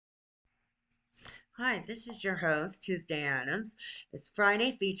Hi, this is your host, Tuesday Addams. It's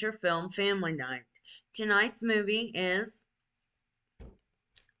Friday feature film family night. Tonight's movie is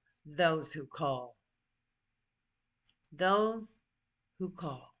Those Who Call. Those Who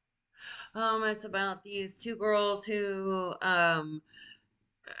Call. It's about these two girls who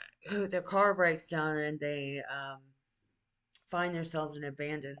their car breaks down and they find themselves in an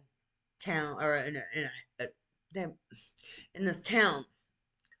abandoned town or they're in this town,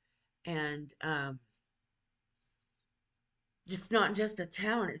 and it's not just a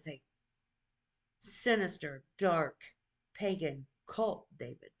town; it's a sinister, dark, pagan cult they've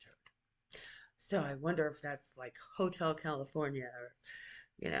entered. So I wonder if that's like Hotel California or,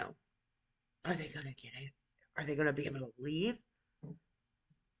 you know, are they going to get it? Are they going to be able to leave?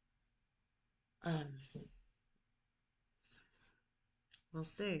 Um, we'll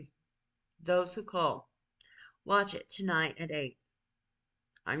see. Those who call. Watch it tonight at 8.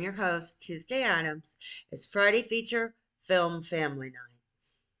 I'm your host, Tuesday Addams. It's Friday feature film family night.